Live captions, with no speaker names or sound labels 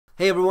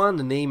Hey everyone,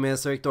 the name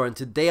is Erik, and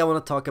today I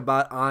want to talk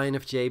about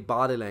INFJ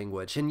body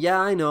language. And yeah,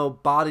 I know,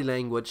 body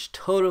language,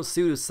 total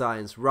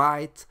pseudoscience,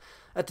 right?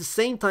 At the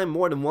same time,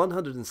 more than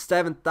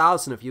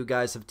 107,000 of you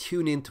guys have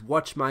tuned in to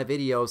watch my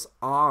videos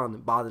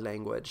on body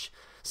language.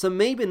 So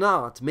maybe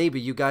not,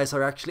 maybe you guys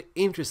are actually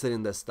interested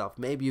in this stuff.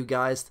 Maybe you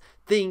guys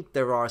think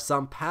there are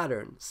some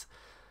patterns.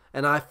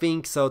 And I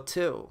think so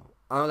too.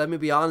 Let me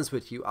be honest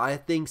with you, I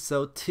think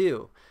so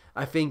too.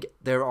 I think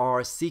there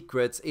are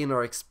secrets in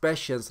our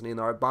expressions and in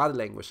our body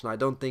language, and I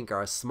don't think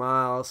our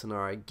smiles and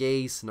our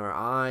gaze and our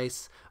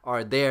eyes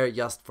are there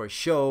just for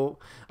show.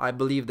 I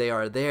believe they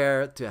are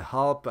there to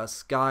help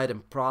us guide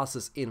and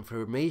process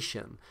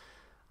information.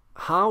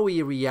 How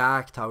we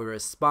react, how we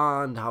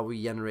respond, how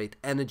we generate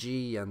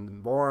energy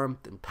and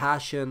warmth and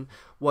passion,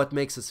 what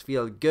makes us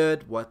feel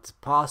good, what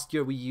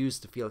posture we use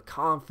to feel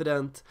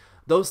confident.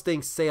 Those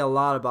things say a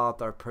lot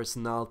about our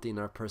personality and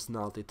our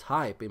personality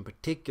type in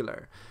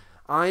particular.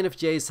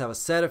 INFJs have a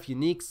set of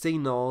unique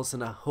signals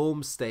and a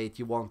home state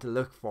you want to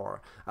look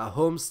for. A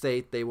home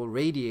state they will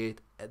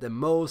radiate the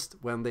most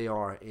when they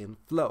are in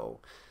flow.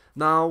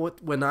 Now,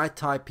 when I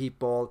type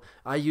people,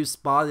 I use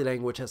body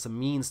language as a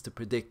means to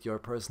predict your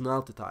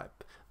personality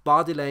type.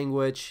 Body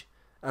language,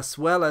 as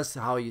well as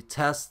how you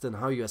test and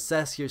how you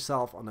assess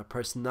yourself on a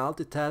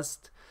personality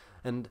test,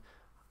 and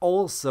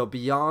also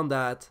beyond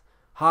that,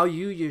 how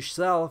you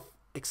yourself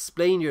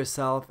explain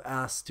yourself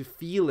as to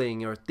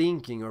feeling or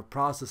thinking or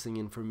processing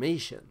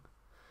information.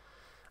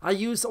 I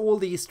use all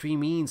these three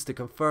means to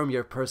confirm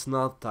your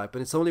personality type,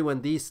 and it's only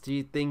when these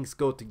three things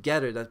go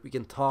together that we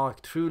can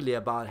talk truly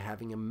about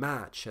having a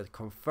match, a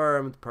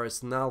confirmed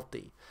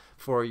personality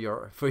for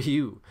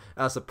you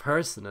as a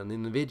person, an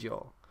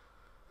individual.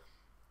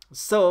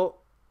 So,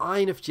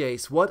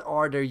 INFJs, what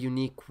are their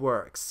unique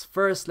quirks?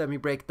 First, let me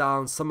break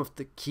down some of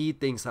the key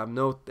things I've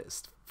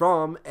noticed.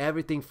 From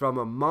everything from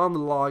a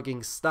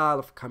monologuing style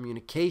of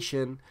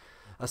communication,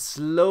 a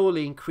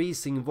slowly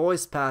increasing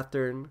voice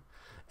pattern,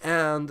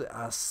 and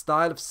a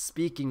style of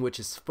speaking which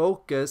is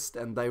focused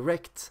and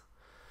direct.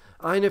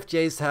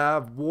 INFJs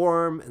have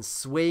warm and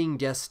swaying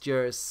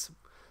gestures.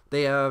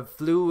 They have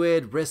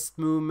fluid wrist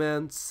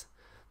movements.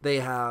 They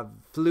have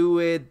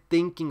fluid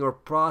thinking or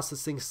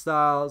processing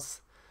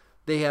styles.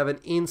 They have an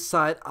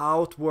inside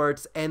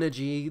outwards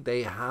energy.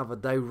 They have a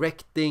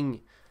directing,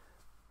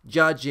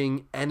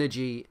 judging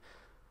energy.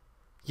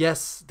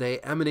 Yes, they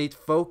emanate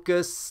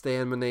focus, they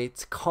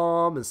emanate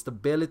calm and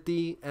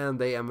stability, and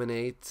they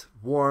emanate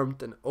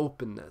warmth and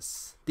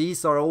openness.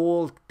 These are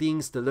all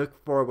things to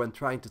look for when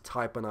trying to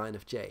type an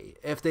INFJ.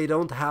 If they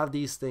don't have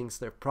these things,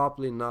 they're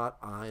probably not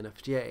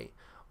INFJ.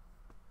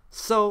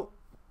 So,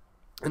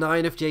 an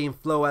INFJ in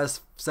flow has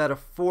a set of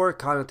 4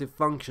 cognitive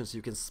functions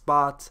you can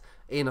spot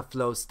in a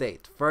flow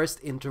state. First,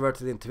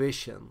 introverted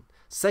intuition.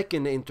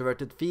 Second,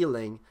 introverted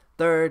feeling.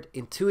 Third,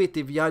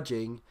 intuitive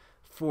judging.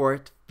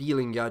 Fourth,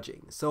 feeling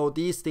judging. So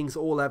these things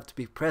all have to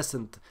be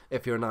present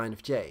if you're an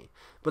INFJ.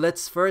 But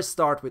let's first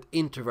start with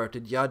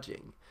introverted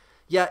judging.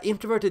 Yeah,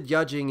 introverted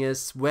judging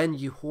is when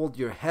you hold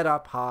your head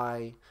up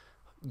high,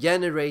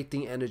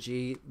 generating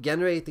energy,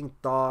 generating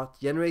thought,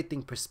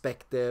 generating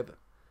perspective,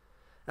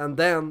 and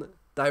then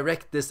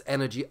direct this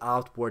energy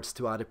outwards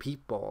to other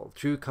people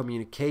through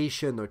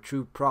communication or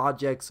through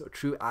projects or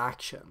through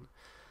action.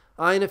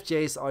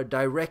 INFJs are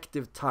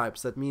directive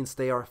types. That means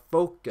they are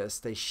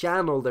focused, they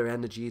channel their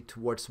energy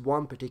towards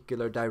one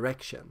particular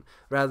direction,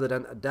 rather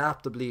than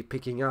adaptably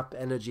picking up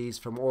energies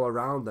from all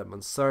around them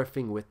and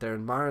surfing with their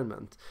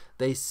environment.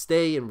 They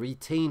stay and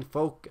retain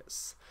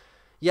focus.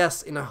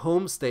 Yes, in a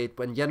home state,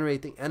 when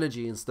generating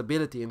energy and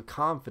stability and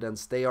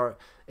confidence, they are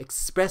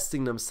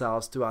expressing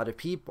themselves to other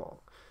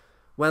people.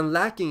 When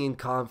lacking in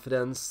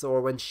confidence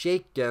or when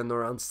shaken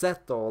or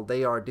unsettled,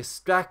 they are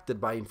distracted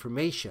by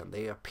information.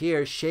 They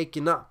appear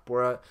shaken up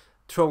or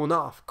thrown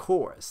off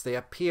course. They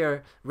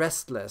appear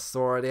restless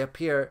or they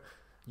appear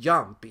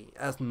jumpy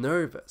and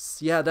nervous.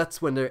 Yeah,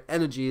 that's when their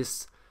energy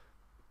is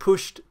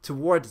pushed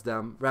towards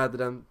them rather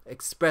than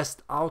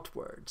expressed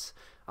outwards.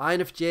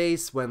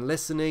 INFJs, when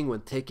listening,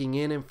 when taking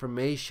in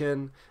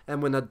information,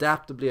 and when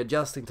adaptably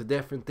adjusting to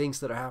different things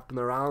that are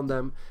happening around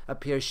them,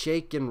 appear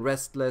shaken,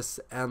 restless,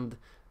 and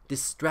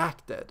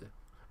distracted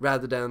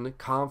rather than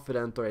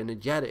confident or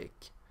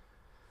energetic.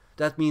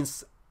 That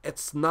means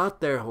it's not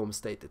their home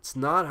state, it's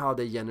not how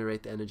they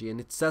generate energy, and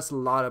it says a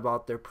lot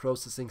about their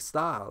processing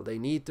style. They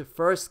need to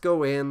first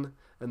go in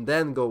and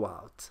then go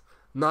out,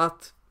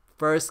 not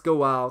first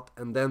go out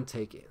and then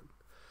take in.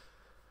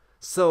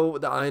 So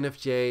the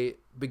INFJ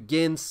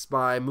begins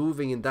by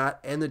moving in that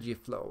energy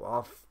flow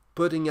of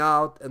putting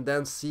out and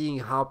then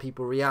seeing how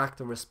people react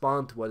and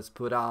respond to what is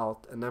put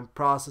out, and then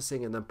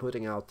processing and then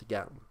putting out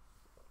again.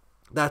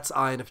 That's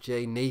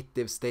INFJ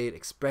native state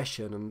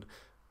expression and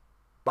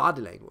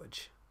body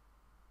language.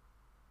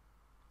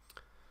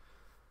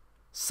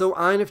 So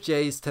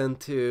INFJs tend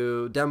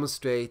to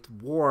demonstrate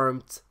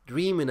warmth,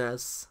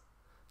 dreaminess,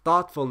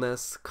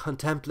 thoughtfulness,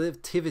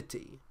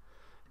 contemplativity.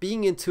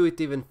 Being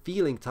intuitive and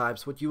feeling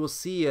types, what you will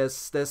see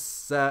is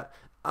this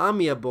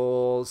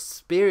amiable,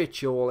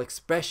 spiritual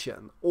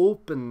expression,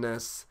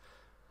 openness,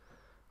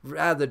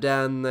 rather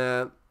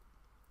than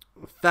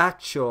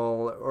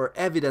factual or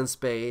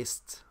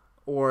evidence-based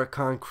or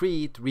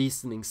concrete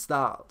reasoning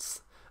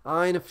styles.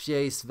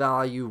 INFJs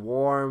value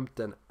warmth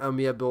and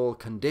amiable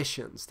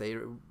conditions. They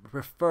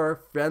prefer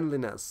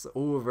friendliness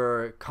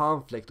over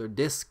conflict or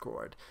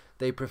discord.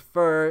 They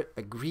prefer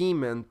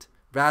agreement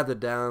rather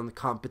than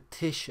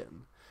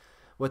competition.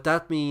 What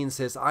that means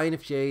is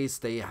INFJs,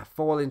 they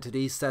fall into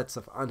these sets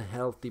of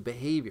unhealthy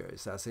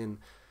behaviors, as in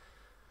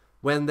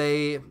when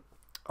they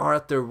are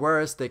at their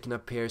worst, they can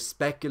appear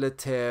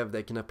speculative,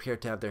 they can appear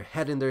to have their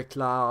head in their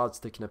clouds,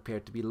 they can appear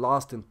to be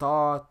lost in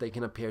thought, they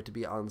can appear to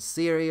be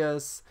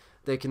unserious,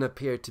 they can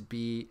appear to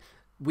be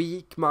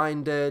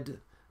weak-minded,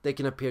 they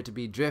can appear to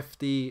be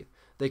drifty,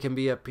 they can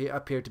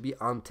appear to be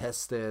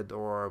untested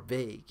or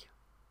vague.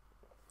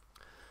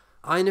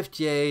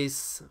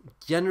 INFJs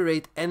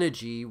generate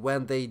energy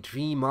when they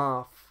dream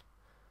of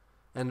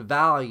and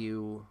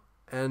value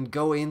and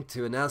go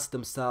into and ask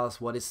themselves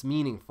what is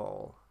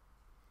meaningful.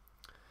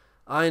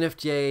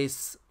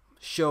 INFJs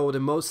show the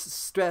most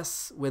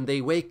stress when they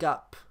wake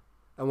up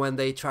and when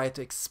they try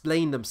to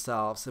explain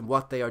themselves and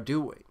what they are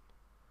doing.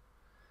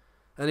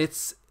 And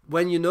it's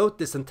when you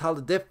notice and tell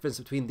the difference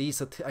between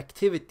these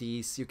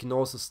activities, you can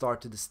also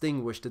start to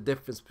distinguish the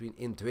difference between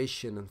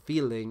intuition and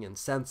feeling and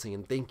sensing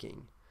and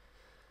thinking.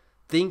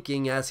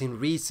 Thinking as in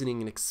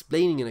reasoning and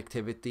explaining an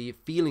activity,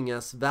 feeling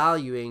as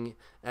valuing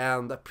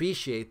and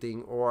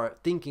appreciating or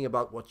thinking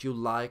about what you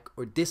like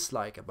or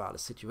dislike about a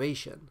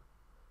situation.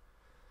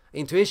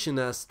 Intuition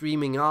as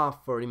dreaming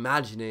off or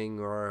imagining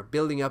or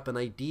building up an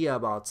idea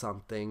about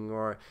something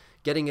or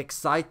getting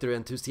excited or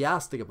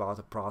enthusiastic about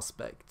a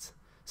prospect.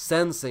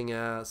 Sensing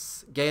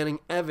as gaining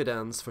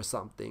evidence for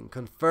something,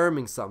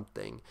 confirming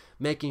something,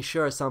 making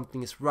sure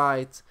something is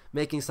right,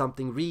 making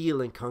something real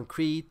and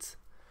concrete.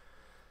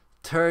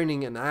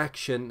 Turning an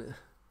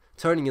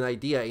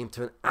idea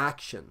into an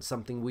action,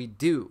 something we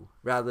do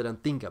rather than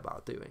think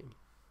about doing.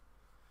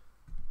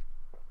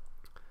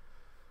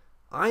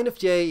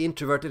 INFJ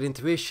introverted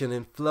intuition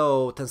in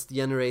flow tends to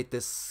generate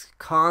this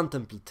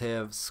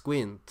contemplative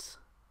squint.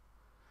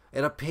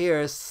 It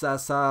appears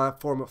as a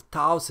form of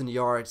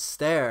 1,000-yard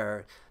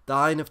stare. The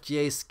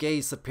INFJ's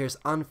gaze appears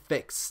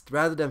unfixed.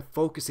 Rather than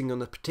focusing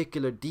on a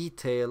particular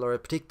detail or a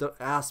particular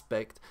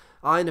aspect,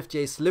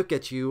 INFJs look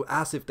at you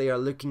as if they are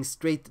looking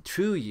straight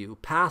through you,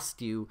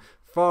 past you,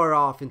 far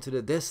off into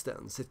the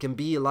distance. It can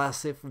be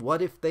as if,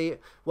 what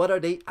are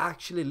they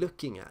actually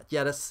looking at?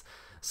 Yeah, that's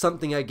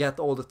something I get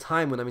all the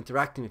time when I'm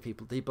interacting with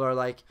people. People are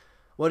like,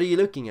 what are you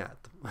looking at?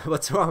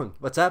 What's wrong?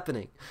 What's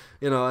happening?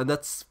 You know, and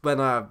that's when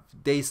I've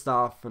dazed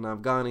off and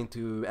I've gone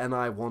into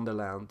NI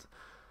Wonderland.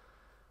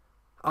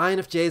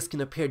 INFJs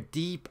can appear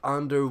deep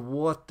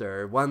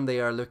underwater when they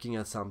are looking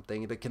at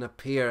something. They can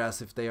appear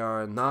as if they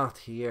are not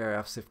here,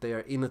 as if they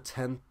are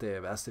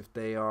inattentive, as if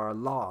they are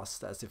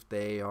lost, as if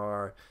they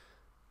are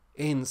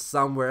in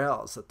somewhere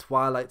else, a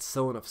twilight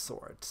zone of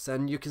sorts.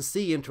 And you can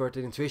see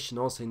introverted intuition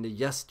also in the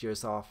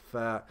gestures of,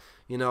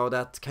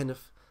 that kind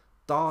of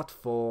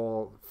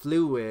thoughtful,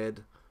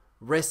 fluid,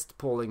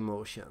 wrist-pulling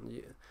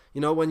motion.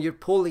 When you're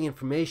pulling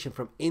information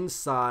from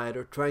inside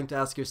or trying to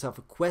ask yourself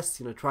a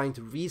question or trying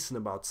to reason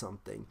about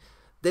something,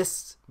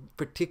 this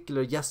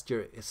particular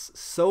gesture is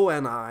so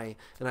NI,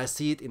 and I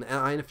see it in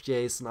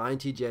INFJs and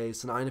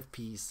INTJs and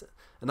INFPs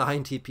and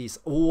INTPs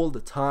all the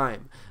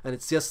time, and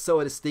it's just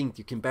so distinct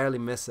you can barely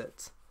miss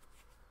it.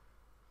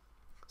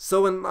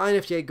 So when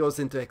INFJ goes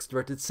into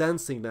extroverted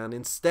sensing, then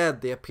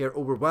instead they appear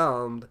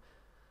overwhelmed,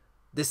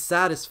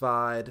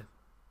 dissatisfied,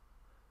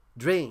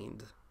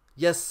 drained.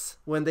 Yes,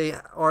 when they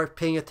are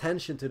paying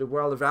attention to the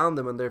world around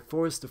them and they're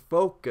forced to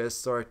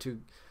focus or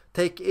to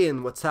take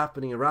in what's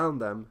happening around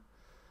them,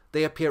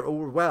 they appear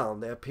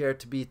overwhelmed, they appear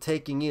to be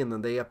taking in,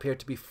 and they appear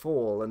to be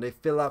full, and they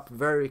fill up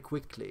very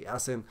quickly.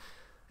 As in,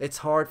 it's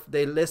hard,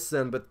 they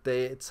listen, but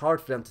it's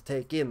hard for them to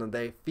take in, and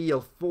they feel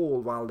full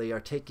while they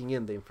are taking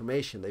in the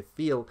information. They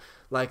feel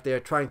like they are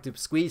trying to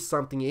squeeze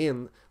something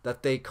in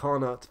that they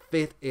cannot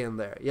fit in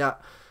there. Yeah.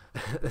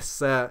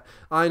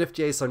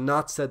 INFJs are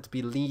not said to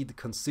be lead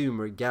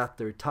consumer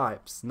gather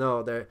types.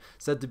 No, they're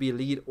said to be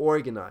lead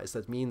organized.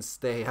 That means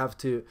they have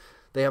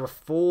a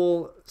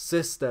full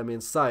system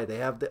inside. They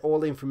have all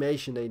the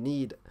information they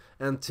need,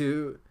 and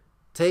to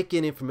take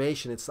in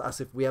information, it's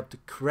as if we have to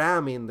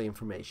cram in the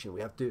information.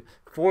 We have to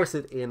force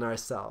it in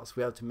ourselves.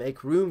 We have to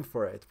make room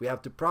for it. We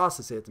have to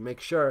process it and make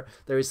sure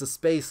there is a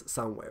space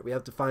somewhere. We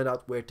have to find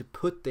out where to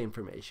put the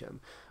information.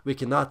 We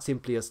cannot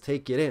simply just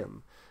take it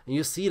in. And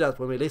you see that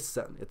when we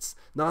listen. It's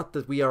not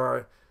that we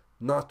don't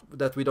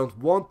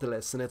want to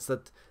listen. It's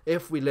that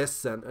if we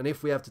listen and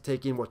if we have to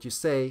take in what you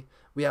say,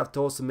 we have to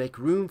also make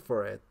room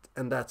for it.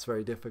 And that's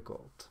very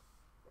difficult.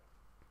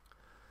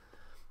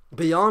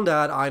 Beyond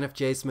that,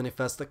 INFJs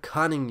manifest a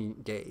cunning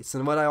gaze.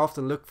 And what I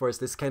often look for is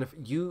this kind of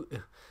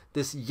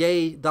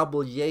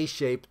double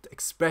Y-shaped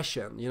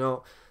expression.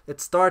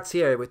 It starts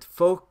here with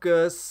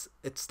focus.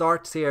 It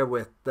starts here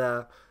with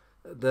the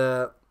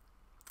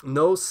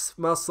nose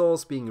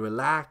muscles being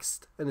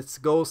relaxed, and it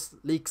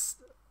leaks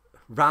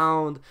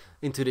round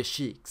into the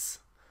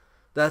cheeks.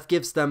 that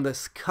gives them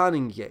this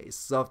cunning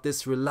gaze, of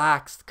this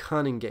relaxed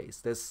cunning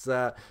gaze, this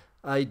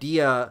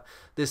idea,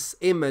 this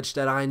image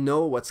that I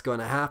know what's going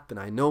to happen,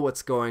 I know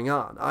what's going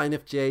on.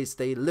 INFJs,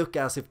 they look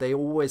as if they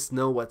always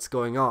know what's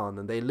going on,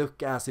 and they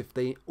look as if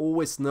they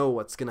always know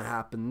what's going to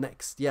happen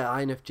next. Yeah,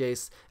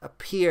 INFJs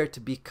appear to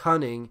be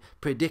cunning,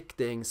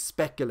 predicting,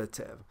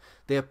 speculative.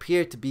 They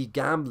appear to be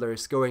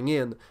gamblers going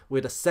in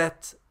with a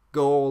set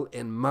goal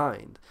in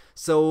mind.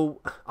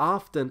 So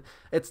often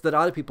it's that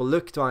other people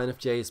look to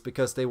INFJs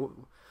because they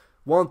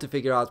want to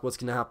figure out what's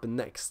going to happen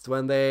next.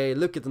 When they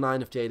look at an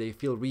INFJ, they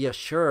feel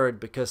reassured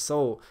because,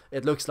 oh,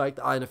 it looks like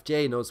the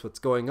INFJ knows what's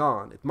going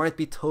on. It might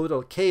be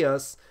total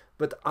chaos,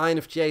 but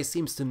INFJ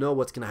seems to know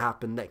what's going to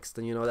happen next,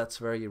 and you know, that's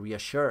very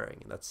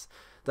reassuring.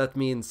 That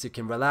means you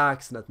can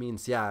relax, and that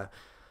means, yeah,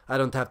 I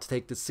don't have to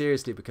take this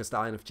seriously because the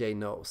INFJ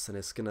knows and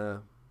it's going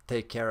to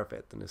take care of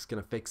it and it's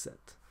going to fix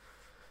it.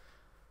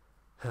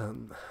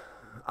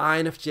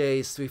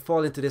 INFJs, we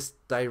fall into this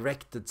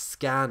directed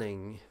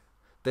scanning,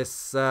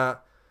 this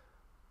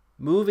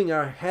moving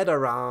our head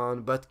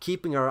around but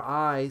keeping our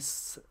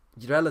eyes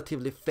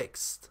relatively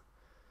fixed.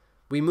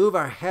 We move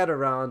our head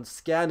around,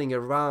 scanning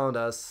around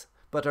us,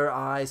 but our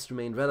eyes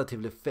remain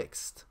relatively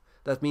fixed.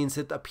 That means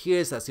it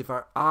appears as if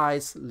our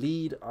eyes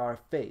lead our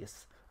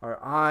face. Our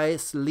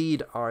eyes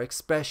lead our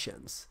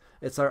expressions.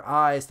 It's our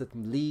eyes that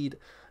lead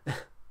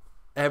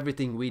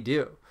everything we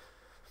do.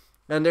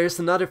 And there's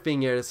another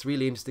thing here that's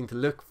really interesting to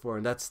look for,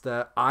 and that's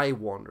the eye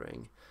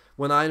wandering.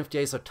 When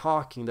INFJs are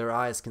talking, their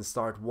eyes can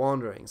start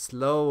wandering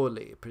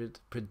slowly,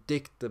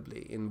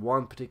 predictably in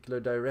one particular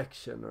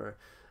direction, or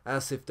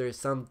as if there's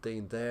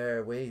something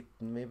there, wait,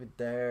 maybe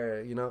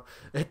there, you know.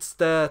 It's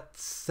that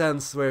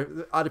sense where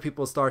other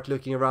people start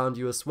looking around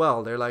you as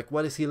well. They're like,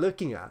 what is he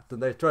looking at?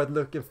 And they try to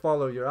look and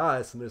follow your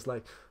eyes, and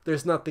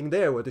there's nothing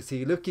there, what is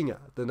he looking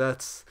at? And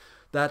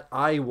that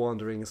eye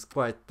wandering is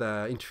quite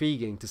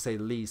intriguing, to say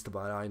the least,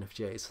 about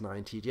INFJs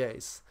and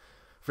INTJs.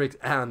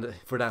 And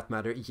for that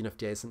matter,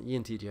 ENFJs and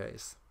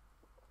ENTJs.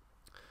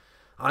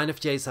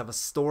 INFJs have a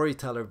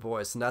storyteller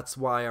voice, and that's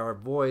why our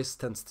voice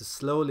tends to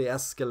slowly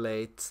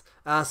escalate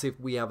as if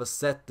we have a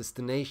set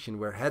destination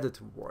we're headed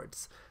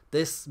towards.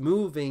 This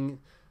moving,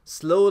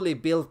 slowly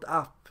built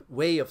up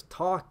way of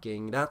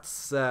talking,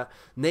 that's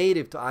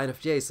native to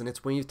INFJs, and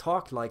it's when you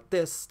talk like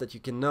this that you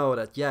can know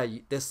that, yeah,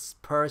 this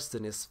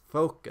person is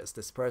focused,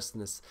 this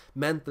person is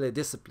mentally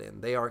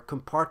disciplined, they are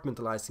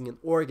compartmentalizing and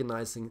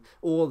organizing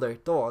all their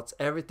thoughts.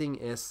 Everything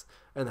is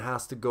and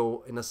has to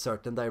go in a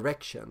certain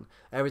direction.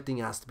 Everything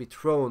has to be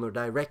thrown or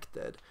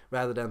directed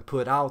rather than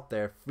put out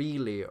there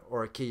freely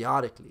or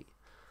chaotically.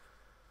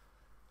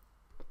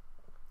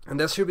 And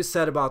that should be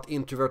said about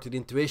introverted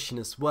intuition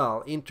as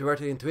well.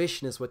 Introverted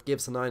intuition is what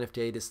gives an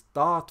INFJ this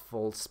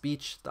thoughtful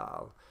speech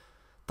style.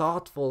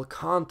 Thoughtful,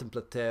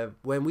 contemplative.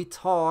 When we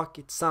talk,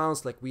 it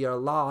sounds like we are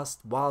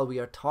lost while we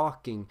are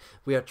talking.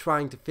 We are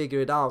trying to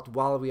figure it out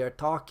while we are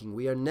talking.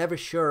 We are never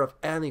sure of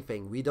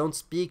anything. We don't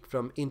speak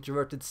from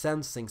introverted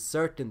sensing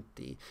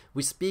certainty.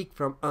 We speak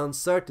from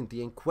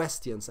uncertainty and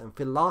questions and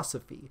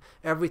philosophy.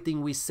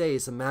 Everything we say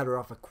is a matter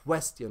of a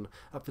question,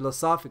 a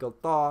philosophical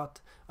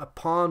thought, a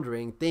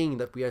pondering thing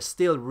that we are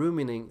still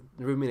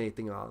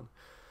ruminating on.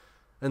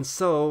 And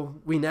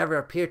so we never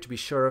appear to be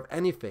sure of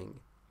anything.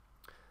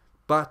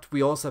 But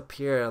we also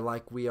appear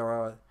like we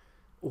are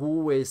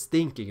always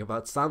thinking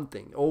about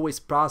something, always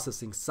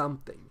processing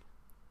something.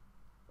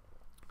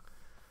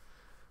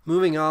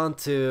 Moving on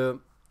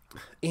to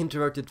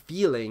introverted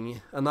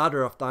feeling,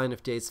 another of the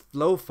INFJ's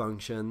flow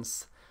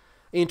functions.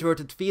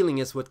 Introverted feeling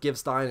is what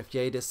gives the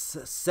INFJ this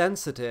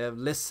sensitive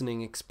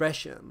listening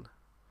expression.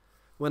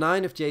 When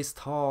INFJs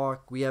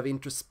talk, we have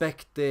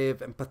introspective,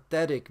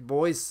 empathetic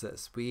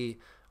voices. We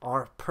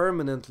are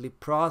permanently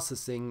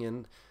processing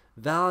and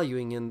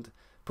valuing and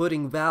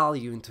putting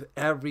value into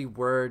every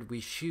word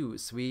we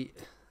choose.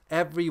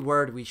 Every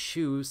word we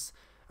choose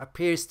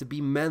appears to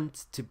be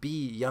meant to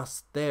be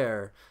just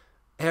there.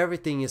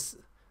 Everything is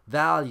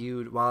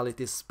valued while it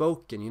is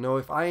spoken. You know,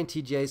 if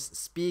INTJs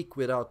speak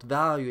without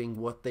valuing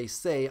what they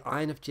say,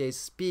 INFJs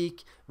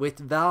speak with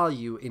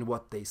value in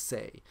what they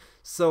say.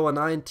 So an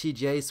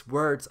INTJ's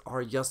words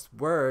are just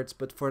words,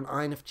 but for an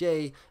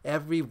INFJ,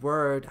 every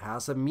word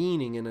has a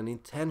meaning and an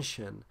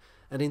intention.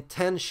 An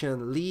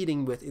intention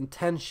leading with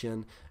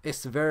intention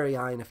is very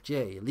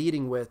INFJ.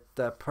 Leading with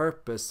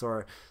purpose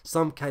or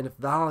some kind of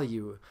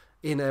value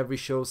in every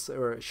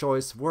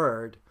choice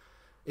word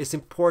is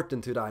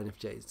important to the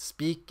INFJ.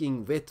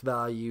 Speaking with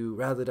value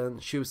rather than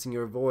choosing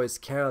your voice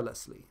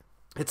carelessly.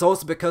 It's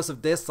also because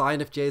of this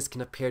INFJs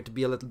can appear to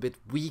be a little bit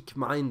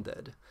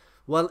weak-minded.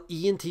 While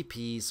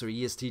ENTPs or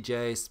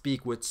ESTJs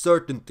speak with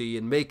certainty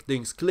and make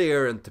things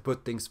clear and to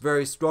put things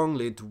very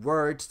strongly into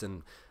words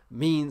and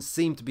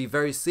seem to be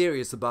very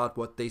serious about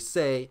what they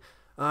say,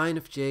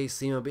 INFJs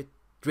seem a bit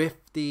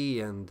drifty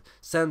and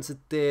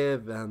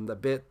sensitive and a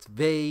bit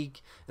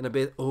vague and a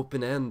bit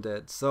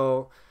open-ended.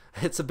 So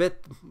it's a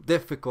bit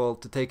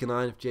difficult to take an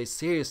INFJ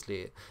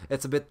seriously.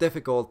 It's a bit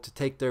difficult to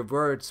take their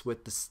words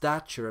with the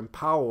stature and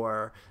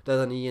power that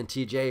an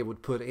ENTJ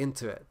would put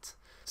into it.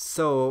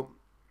 So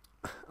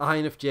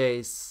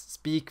INFJs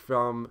speak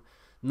from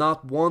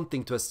not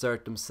wanting to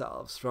assert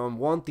themselves, from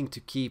wanting to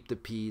keep the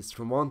peace,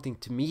 from wanting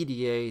to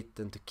mediate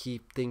and to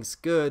keep things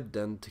good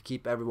and to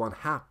keep everyone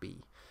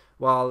happy.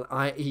 While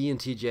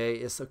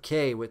ENTJ is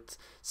okay with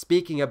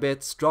speaking a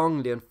bit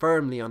strongly and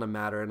firmly on a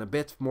matter and a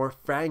bit more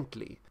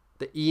frankly.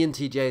 The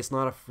ENTJ is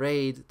not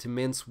afraid to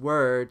mince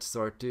words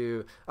or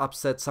to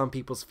upset some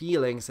people's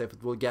feelings if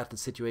it will get the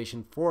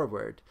situation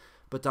forward.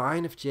 But the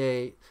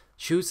INFJ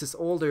chooses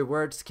all their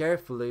words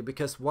carefully,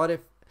 because what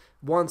if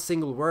one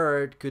single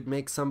word could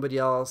make somebody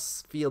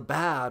else feel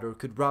bad or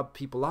could rub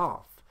people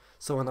off?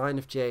 So an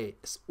INFJ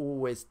is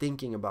always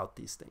thinking about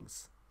these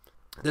things.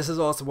 This is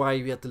also why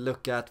we have to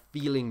look at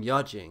feeling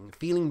judging.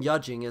 Feeling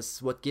judging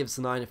is what gives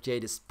an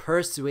INFJ this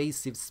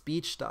persuasive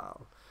speech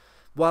style.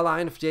 While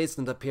INFJs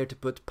don't appear to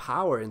put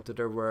power into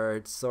their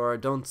words or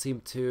don't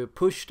seem to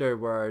push their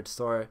words,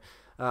 or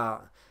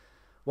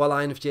while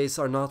INFJs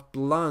are not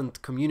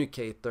blunt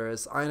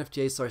communicators,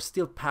 INFJs are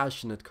still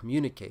passionate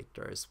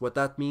communicators. What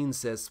that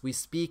means is we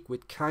speak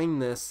with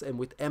kindness and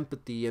with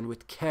empathy and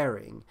with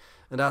caring.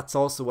 And that's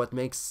also what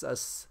makes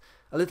us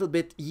a little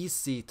bit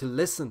easy to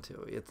listen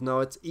to.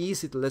 It's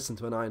easy to listen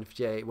to an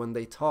INFJ when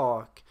they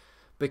talk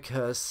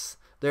because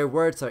their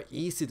words are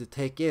easy to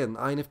take in.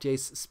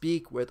 INFJs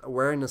speak with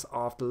awareness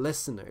of the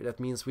listener. That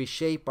means we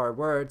shape our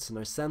words and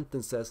our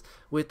sentences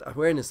with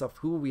awareness of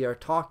who we are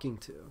talking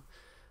to.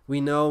 We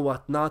know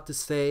what not to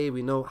say,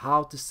 we know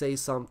how to say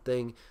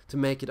something to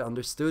make it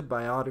understood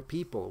by other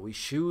people. We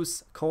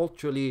choose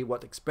culturally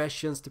what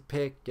expressions to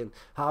pick and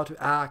how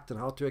to act and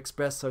how to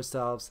express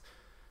ourselves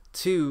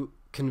to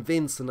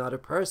convince another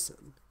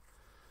person.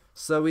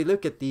 So we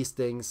look at these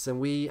things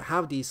and we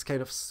have these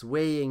kind of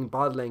swaying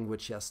body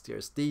language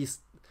gestures, these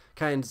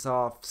kinds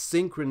of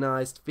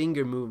synchronized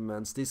finger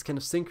movements, these kind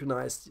of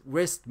synchronized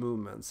wrist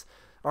movements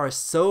are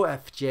so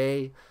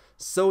FJ,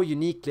 so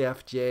uniquely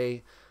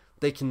FJ,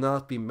 they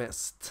cannot be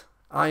missed.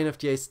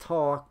 INFJs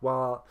talk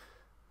while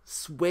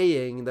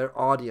swaying their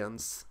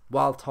audience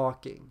while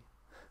talking.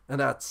 And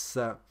that's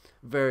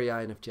very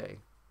INFJ,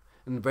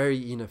 and very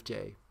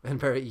ENFJ, and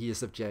very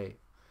ESFJ,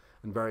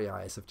 and very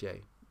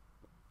ISFJ.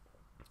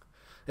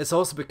 It's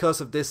also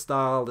because of this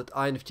style that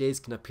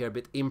INFJs can appear a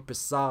bit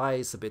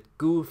imprecise, a bit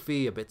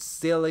goofy, a bit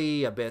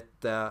silly, a bit,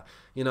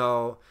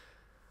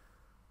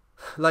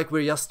 like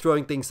we're just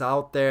throwing things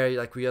out there,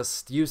 like we're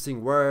just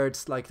using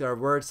words, like our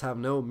words have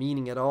no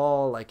meaning at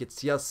all, like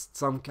it's just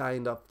some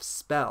kind of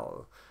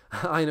spell.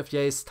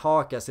 INFJs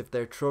talk as if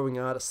they're throwing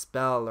out a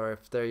spell, or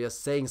if they're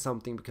just saying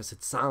something because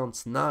it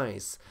sounds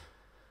nice.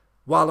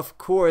 While of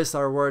course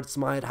our words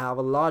might have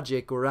a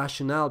logic or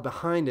rationale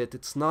behind it,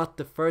 it's not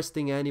the first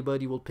thing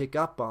anybody will pick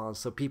up on,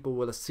 so people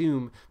will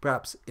assume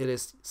perhaps it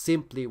is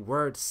simply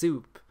word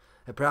soup,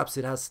 and perhaps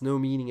it has no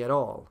meaning at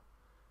all.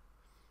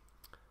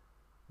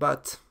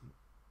 But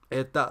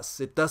it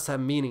does have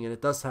meaning, and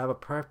it does have a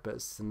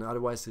purpose, and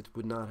otherwise it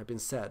would not have been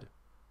said.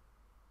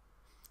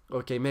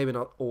 Okay, maybe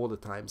not all the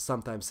time,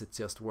 sometimes it's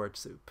just word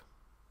soup.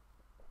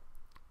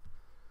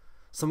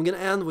 So I'm gonna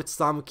end with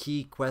some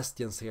key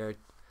questions here.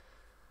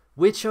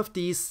 Which of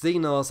these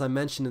signals I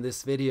mentioned in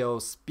this video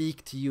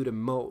speak to you the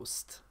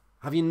most?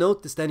 Have you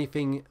noticed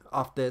anything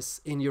of this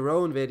in your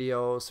own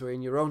videos or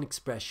in your own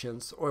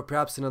expressions, or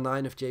perhaps in an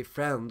INFJ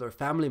friend or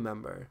family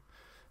member?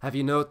 Have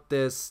you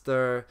noticed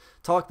or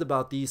talked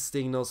about these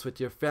signals with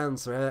your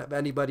friends, or have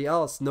anybody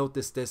else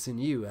noticed this in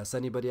you? Has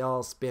anybody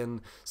else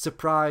been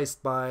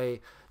surprised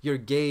by your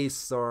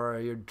gaze or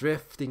your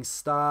drifting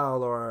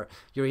style or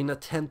your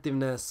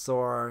inattentiveness,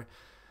 or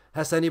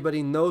has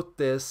anybody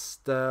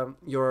noticed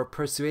your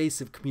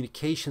persuasive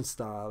communication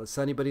style? Has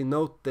anybody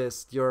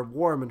noticed your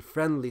warm and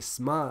friendly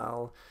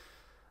smile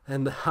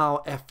and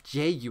how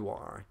FJ you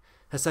are?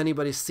 Has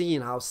anybody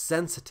seen how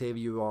sensitive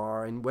you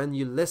are, and when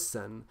you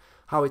listen,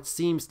 how it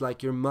seems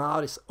like your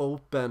mouth is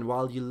open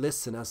while you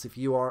listen, as if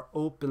you are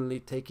openly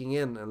taking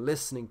in and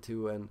listening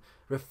to and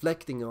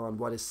reflecting on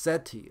what is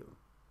said to you?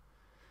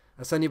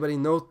 Has anybody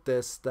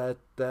noticed that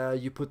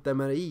you put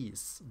them at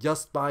ease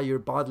just by your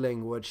body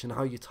language and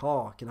how you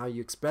talk and how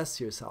you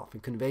express yourself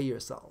and convey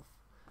yourself?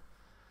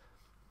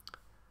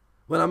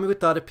 When I'm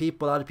with other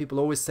people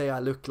always say I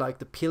look like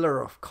the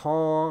pillar of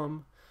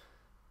calm.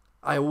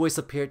 I always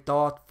appear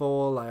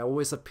thoughtful. I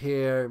always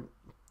appear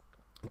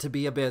to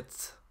be a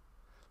bit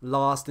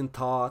lost in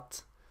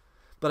thought.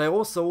 But I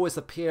also always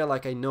appear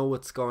like I know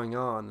what's going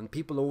on, and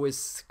people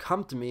always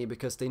come to me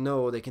because they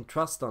know they can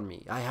trust on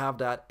me. I have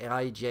that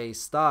IJ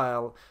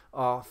style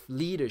of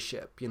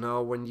leadership,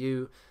 when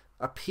you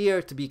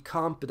appear to be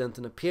competent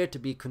and appear to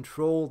be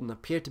controlled and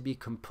appear to be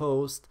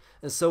composed,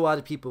 and so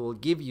other people will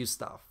give you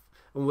stuff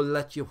and will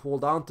let you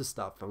hold on to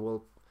stuff and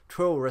will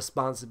throw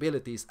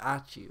responsibilities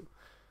at you.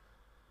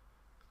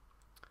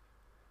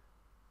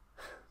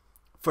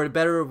 For the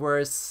better or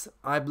worse,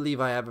 I believe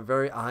I have a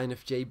very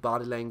INFJ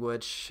body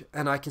language,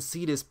 and I can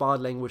see this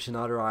body language in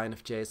other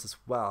INFJs as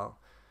well.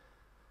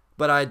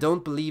 But I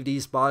don't believe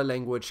these body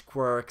language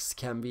quirks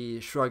can be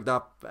shrugged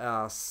up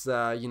as,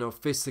 you know,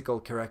 physical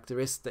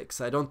characteristics.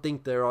 I don't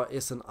think there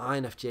is an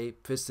INFJ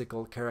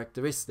physical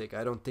characteristic.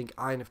 I don't think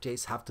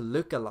INFJs have to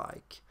look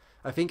alike.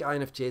 I think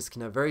INFJs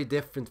can have very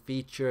different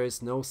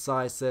features, nose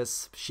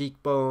sizes,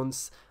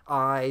 cheekbones,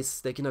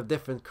 eyes. They can have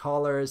different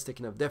colors. They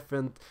can have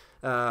different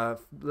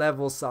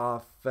levels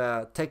of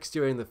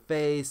texture in the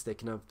face. They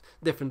can have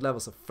different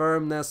levels of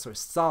firmness or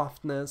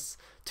softness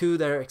to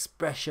their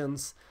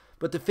expressions.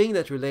 But the thing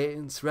that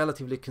remains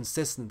relatively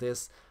consistent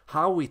is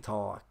how we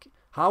talk,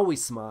 how we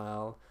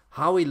smile,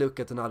 how we look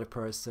at another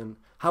person,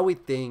 how we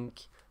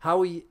think, how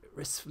we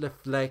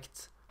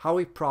reflect, how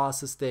we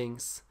process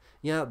things.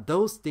 Yeah,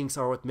 those things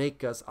are what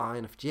make us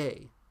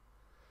INFJ.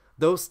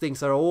 Those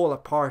things are all a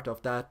part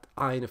of that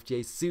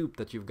INFJ soup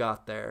that you've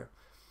got there.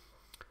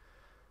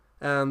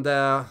 And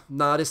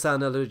now this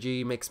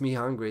analogy makes me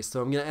hungry,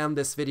 so I'm gonna end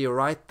this video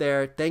right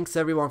there. Thanks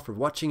everyone for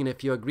watching, and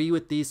if you agree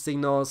with these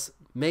signals,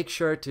 make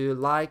sure to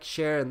like,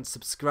 share, and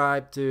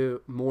subscribe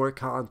to more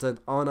content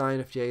on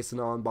INFJs and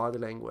on body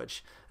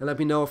language. And let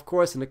me know, of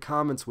course, in the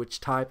comments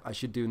which type I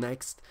should do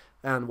next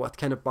and what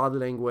kind of body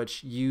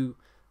language you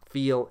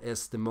feel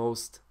is the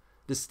most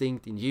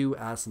distinct in you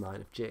as an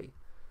INFJ.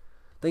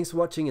 Thanks for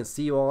watching, and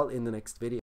see you all in the next video.